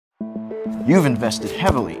You've invested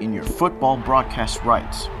heavily in your football broadcast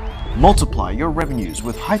rights. Multiply your revenues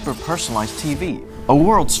with hyper-personalized TV, a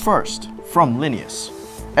world's first from Linius.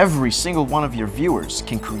 Every single one of your viewers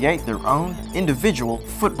can create their own individual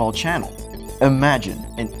football channel. Imagine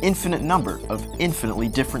an infinite number of infinitely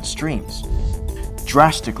different streams.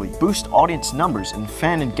 Drastically boost audience numbers and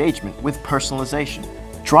fan engagement with personalization.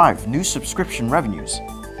 Drive new subscription revenues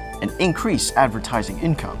and increase advertising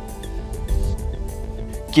income.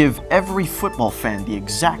 Give every football fan the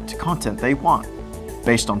exact content they want,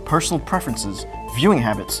 based on personal preferences, viewing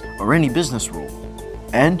habits, or any business rule.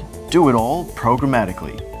 And do it all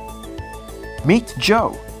programmatically. Meet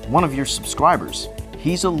Joe, one of your subscribers.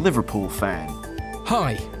 He's a Liverpool fan.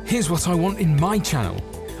 Hi, here's what I want in my channel.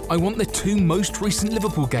 I want the 2 most recent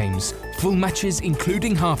Liverpool games, full matches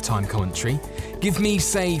including halftime commentary. Give me,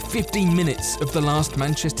 say, 15 minutes of the last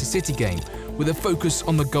Manchester City game with a focus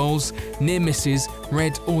on the goals, near misses,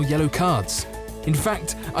 red or yellow cards. In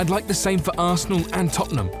fact, I'd like the same for Arsenal and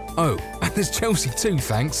Tottenham. Oh, and there's Chelsea too,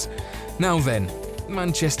 thanks. Now then,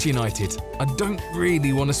 Manchester United. I don't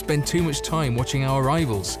really want to spend too much time watching our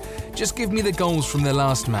rivals. Just give me the goals from their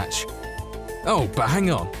last match. Oh, but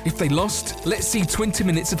hang on. If they lost, let's see 20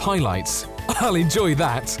 minutes of highlights. I'll enjoy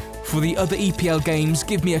that. For the other EPL games,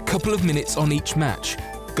 give me a couple of minutes on each match.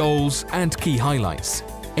 Goals and key highlights.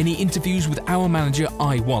 Any interviews with our manager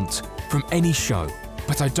I want, from any show.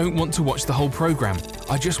 But I don't want to watch the whole programme.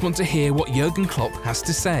 I just want to hear what Jurgen Klopp has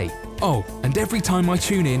to say. Oh, and every time I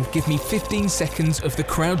tune in, give me 15 seconds of the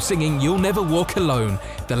crowd singing "You'll Never Walk Alone,"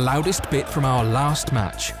 the loudest bit from our last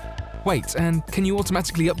match. Wait, and can you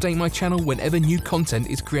automatically update my channel whenever new content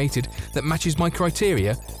is created that matches my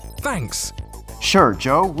criteria? Thanks! Sure,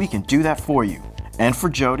 Joe, we can do that for you. And for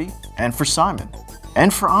Jody, and for Simon,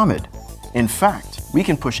 and for Ahmed. In fact, we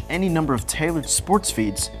can push any number of tailored sports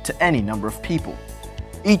feeds to any number of people.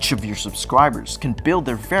 Each of your subscribers can build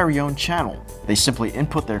their very own channel. They simply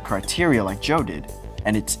input their criteria like Joe did,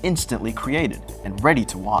 and it's instantly created and ready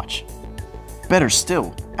to watch. Better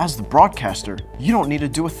still, as the broadcaster, you don't need to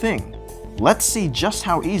do a thing. Let's see just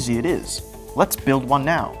how easy it is. Let's build one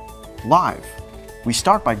now, live. We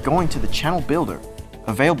start by going to the channel builder,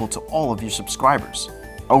 available to all of your subscribers.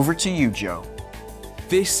 Over to you, Joe.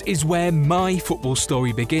 This is where my football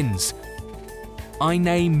story begins. I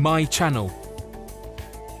name my channel.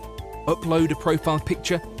 Upload a profile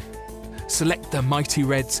picture. Select the Mighty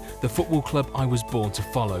Reds, the football club I was born to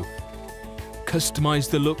follow. Customize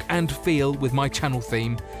the look and feel with my channel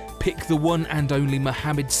theme. Pick the one and only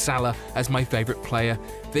Mohamed Salah as my favourite player,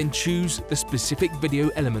 then choose the specific video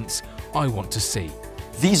elements I want to see.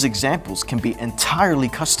 These examples can be entirely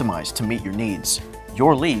customized to meet your needs,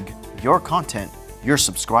 your league, your content, your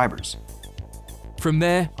subscribers. From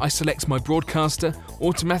there, I select my broadcaster,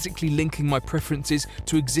 automatically linking my preferences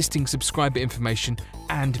to existing subscriber information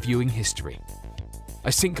and viewing history.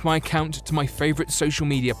 I sync my account to my favourite social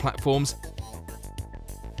media platforms.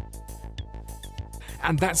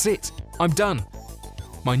 And that's it, I'm done.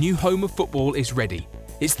 My new home of football is ready.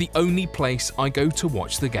 It's the only place I go to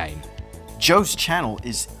watch the game. Joe's channel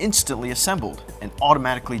is instantly assembled and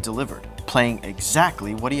automatically delivered, playing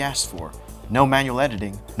exactly what he asked for. No manual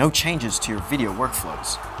editing, no changes to your video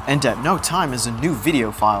workflows. And at no time is a new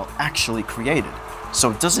video file actually created, so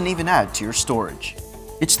it doesn't even add to your storage.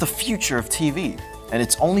 It's the future of TV, and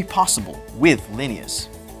it's only possible with Linius.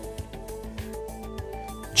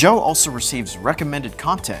 Joe also receives recommended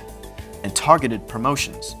content and targeted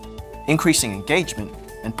promotions, increasing engagement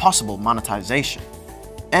and possible monetization.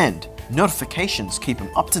 And notifications keep him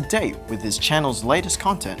up to date with his channel's latest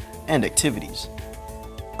content and activities.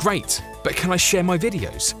 Great, but can I share my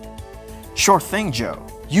videos? Sure thing, Joe.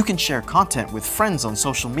 You can share content with friends on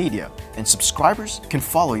social media, and subscribers can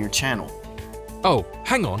follow your channel. Oh,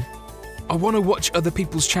 hang on. I want to watch other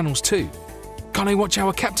people's channels too. Can I watch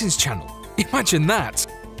our captain's channel? Imagine that!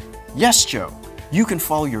 Yes, Joe. You can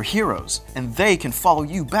follow your heroes, and they can follow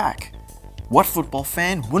you back. What football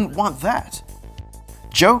fan wouldn't want that?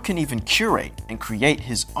 Joe can even curate and create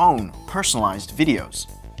his own personalized videos.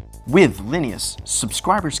 With Linius,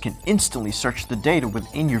 subscribers can instantly search the data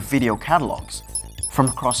within your video catalogs from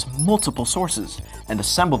across multiple sources and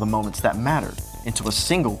assemble the moments that matter into a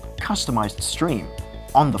single customized stream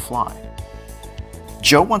on the fly.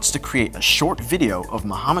 Joe wants to create a short video of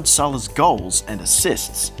Mohamed Salah's goals and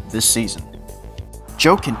assists this season.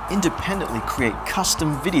 Joe can independently create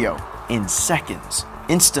custom video in seconds,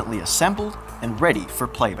 instantly assembled and ready for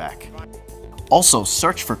playback. Also,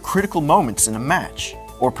 search for critical moments in a match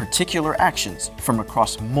or particular actions from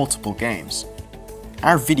across multiple games.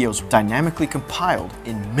 Our videos are dynamically compiled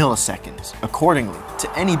in milliseconds accordingly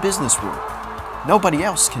to any business rule. Nobody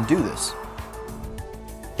else can do this.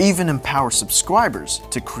 Even empower subscribers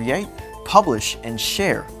to create, publish, and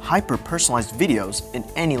share hyper-personalized videos in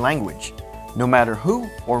any language, no matter who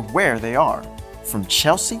or where they are, from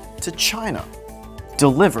Chelsea to China.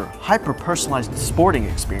 Deliver hyper-personalized sporting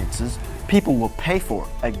experiences people will pay for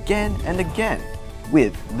again and again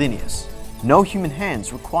with Linius. No human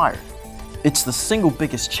hands required. It's the single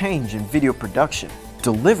biggest change in video production,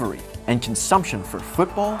 delivery, and consumption for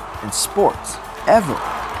football and sports ever.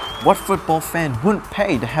 What football fan wouldn't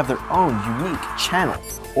pay to have their own unique channel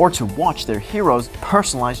or to watch their hero's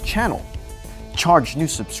personalized channel? Charge new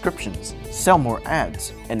subscriptions, sell more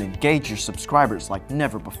ads, and engage your subscribers like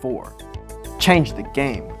never before. Change the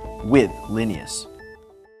game with Linius.